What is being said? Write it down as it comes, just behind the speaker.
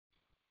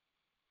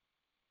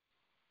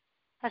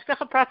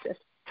Hashgacha Pratis,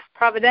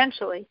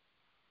 providentially,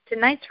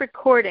 tonight's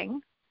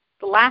recording,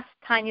 the last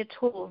Tanya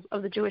Tools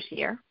of the Jewish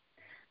year,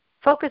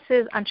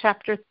 focuses on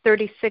chapter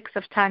 36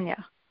 of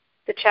Tanya,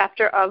 the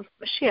chapter of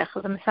Mashiach,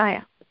 of the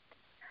Messiah.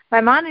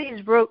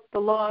 Miamonides wrote the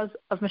laws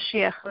of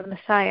Mashiach, of the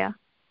Messiah,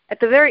 at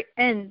the very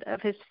end of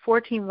his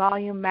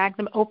 14-volume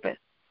magnum opus,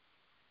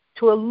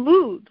 to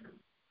allude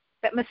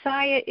that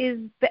Messiah is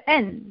the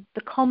end,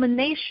 the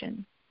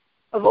culmination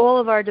of all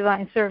of our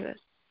divine service.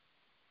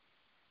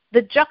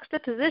 The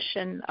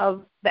juxtaposition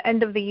of the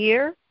end of the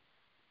year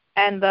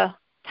and the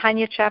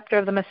Tanya chapter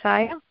of the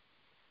Messiah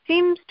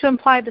seems to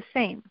imply the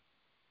same,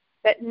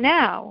 that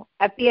now,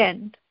 at the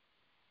end,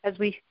 as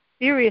we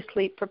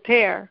seriously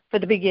prepare for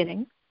the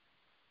beginning,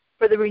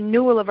 for the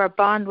renewal of our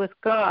bond with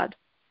God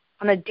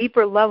on a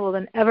deeper level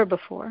than ever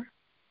before,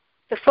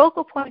 the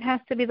focal point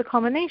has to be the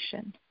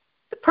culmination,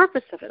 the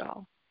purpose of it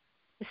all,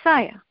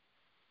 Messiah.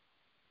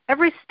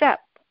 Every step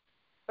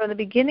from the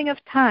beginning of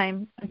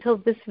time until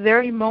this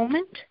very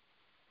moment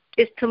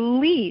is to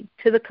lead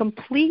to the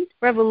complete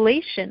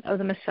revelation of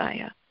the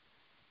Messiah,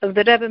 of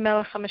the Rebbe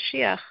Melech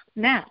HaMashiach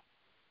now.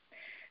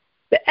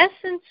 The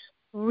essence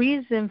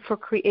reason for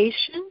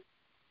creation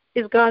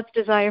is God's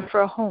desire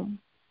for a home.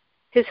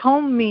 His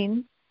home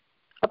means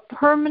a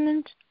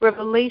permanent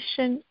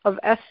revelation of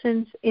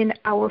essence in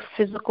our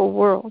physical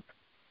world.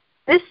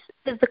 This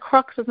is the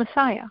crux of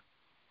Messiah,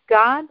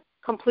 God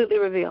completely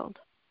revealed.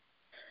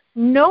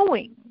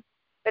 Knowing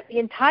that the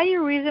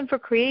entire reason for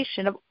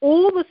creation of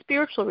all the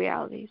spiritual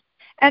realities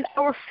and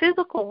our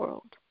physical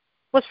world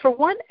was for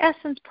one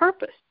essence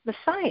purpose,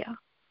 Messiah,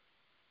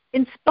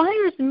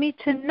 inspires me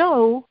to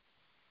know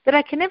that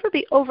I can never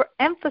be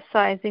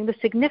overemphasizing the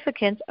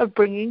significance of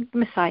bringing the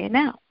Messiah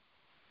now.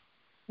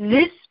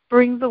 This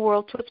brings the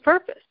world to its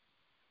purpose.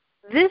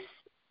 This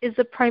is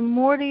the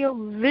primordial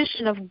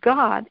vision of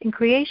God in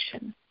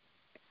creation.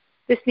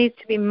 This needs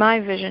to be my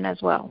vision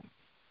as well.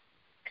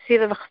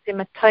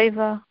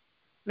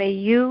 May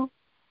you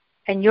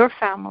and your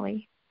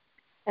family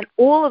and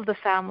all of the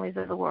families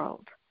of the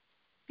world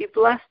be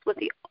blessed with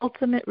the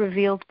ultimate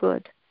revealed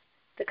good,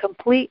 the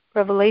complete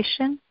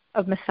revelation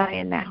of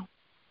Messiah now.